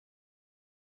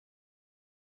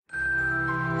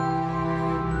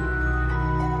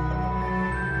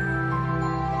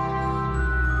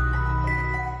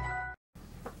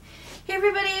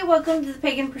everybody, welcome to the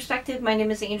Pagan Perspective. My name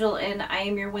is Angel and I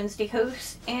am your Wednesday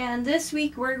host, and this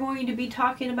week we're going to be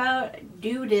talking about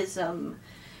Dudeism.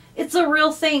 It's a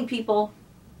real thing, people.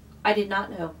 I did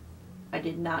not know. I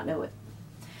did not know it.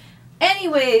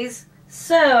 Anyways,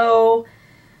 so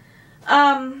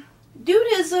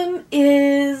Dudeism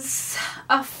is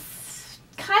a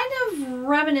kind of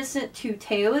reminiscent to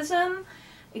Taoism,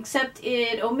 except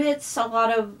it omits a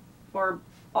lot of, or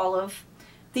all of,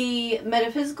 the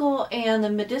metaphysical and the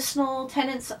medicinal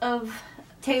tenets of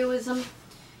Taoism.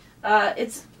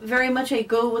 It's very much a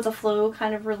go with the flow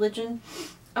kind of religion.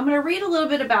 I'm going to read a little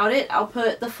bit about it. I'll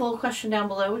put the full question down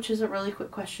below, which is a really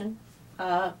quick question.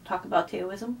 Talk about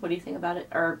Taoism. What do you think about it?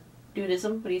 Or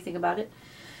Dudeism. What do you think about it?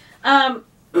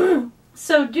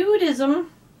 So Dudeism,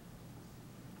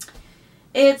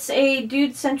 it's a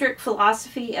dude-centric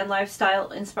philosophy and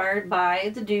lifestyle inspired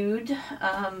by the Dude,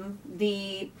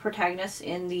 the protagonist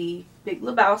in the Big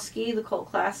Lebowski, the cult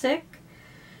classic.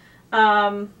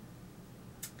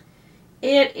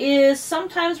 It is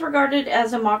sometimes regarded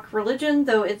as a mock religion,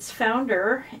 though its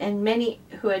founder and many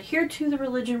who adhere to the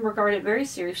religion regard it very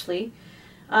seriously.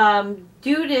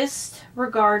 Dudeists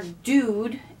regard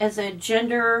dude as a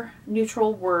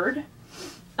gender-neutral word.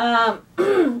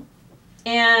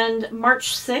 And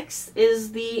March 6th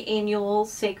is the annual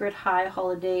sacred high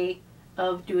holiday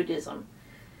of Dudeism,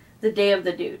 the Day of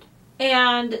the Dude.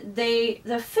 And the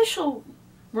official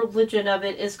religion of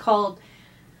it is called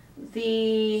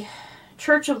the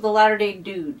Church of the Latter-day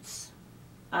Dudes.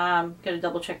 I'm going to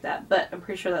double check that, but I'm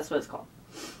pretty sure that's what it's called.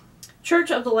 Church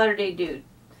of the Latter-day Dude.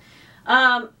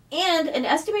 And an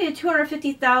estimated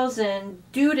 250,000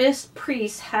 Dudeist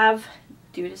priests have...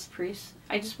 Dudeist priests?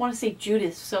 I just want to say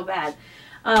Judas so bad.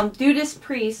 Dudeist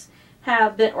priests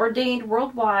have been ordained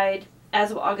worldwide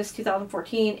as of August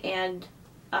 2014, and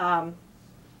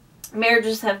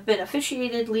marriages have been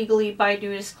officiated legally by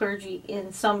Dudeist clergy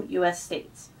in some U.S.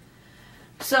 states.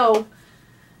 So,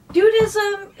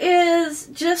 Dudeism is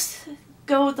just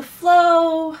go with the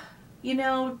flow, you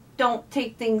know, don't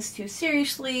take things too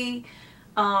seriously,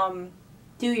 do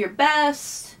your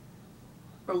best,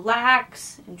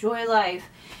 relax, enjoy life.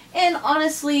 And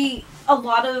honestly, a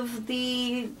lot of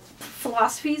the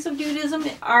philosophies of Dudeism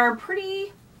are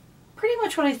pretty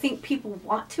much what I think people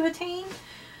want to attain.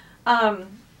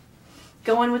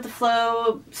 Going with the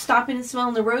flow, stopping and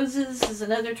smelling the roses is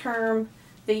another term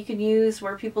that you can use,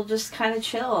 where people just kind of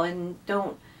chill and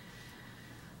don't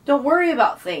worry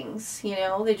about things, you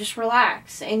know, they just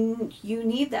relax. And you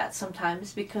need that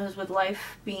sometimes, because with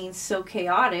life being so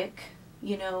chaotic,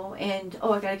 you know, and,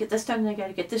 oh, I gotta get this done, and I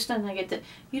gotta get this done, and I get that.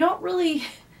 You don't really,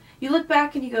 you look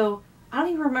back and you go, I don't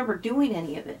even remember doing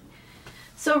any of it.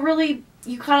 So really,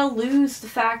 you kind of lose the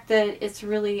fact that it's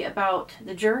really about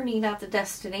the journey, not the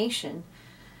destination.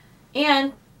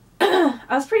 And I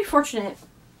was pretty fortunate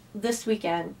this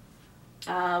weekend.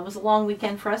 It was a long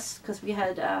weekend for us, because we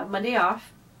had Monday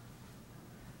off.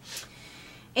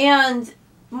 And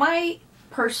my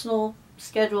personal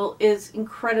schedule is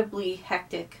incredibly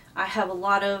hectic. I have a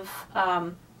lot of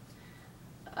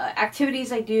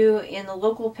activities I do in the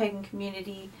local pagan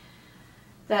community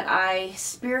that I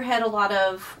spearhead a lot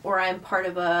of, or I'm part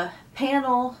of a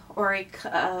panel or a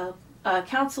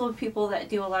council of people that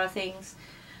do a lot of things.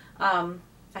 I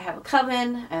have a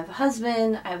coven, I have a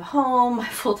husband, I have a home, my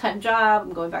full-time job,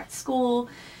 I'm going back to school.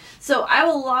 So I have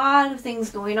a lot of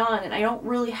things going on, and I don't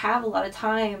really have a lot of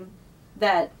time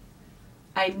that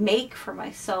I make for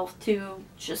myself to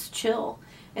just chill.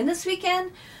 And this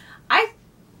weekend, I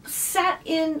sat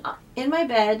in my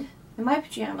bed, in my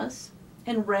pajamas,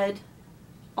 and read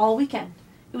all weekend.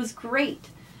 It was great.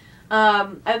 I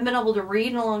haven't been able to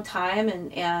read in a long time,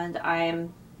 and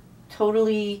I'm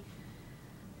totally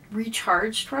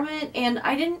recharged from it. And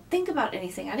I didn't think about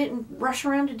anything. I didn't rush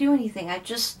around to do anything. I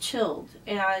just chilled.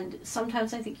 And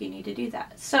sometimes I think you need to do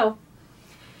that. So,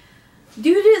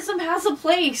 Dudeism has a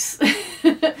place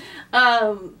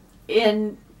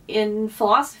in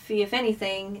philosophy, if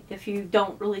anything. If you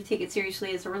don't really take it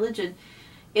seriously as a religion,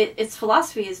 its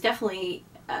philosophy is definitely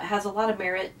has a lot of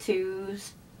merit to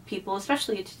people,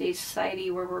 especially in today's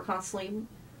society where we're constantly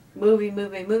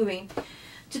moving,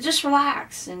 to just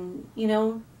relax and, you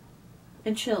know,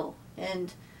 and chill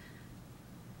and,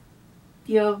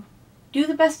 you know, do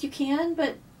the best you can,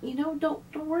 but, you know, don't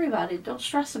worry about it, don't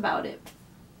stress about it.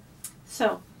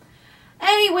 So,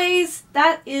 anyways,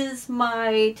 that is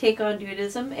my take on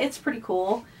Dudeism. It's pretty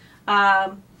cool.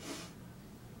 Yeah,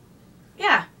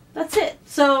 that's it.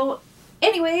 So,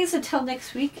 anyways, until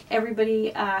next week,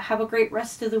 everybody have a great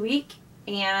rest of the week.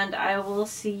 And I will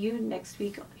see you next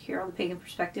week here on the Pagan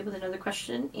Perspective with another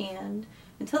question. And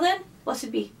until then,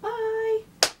 blessed be. Bye.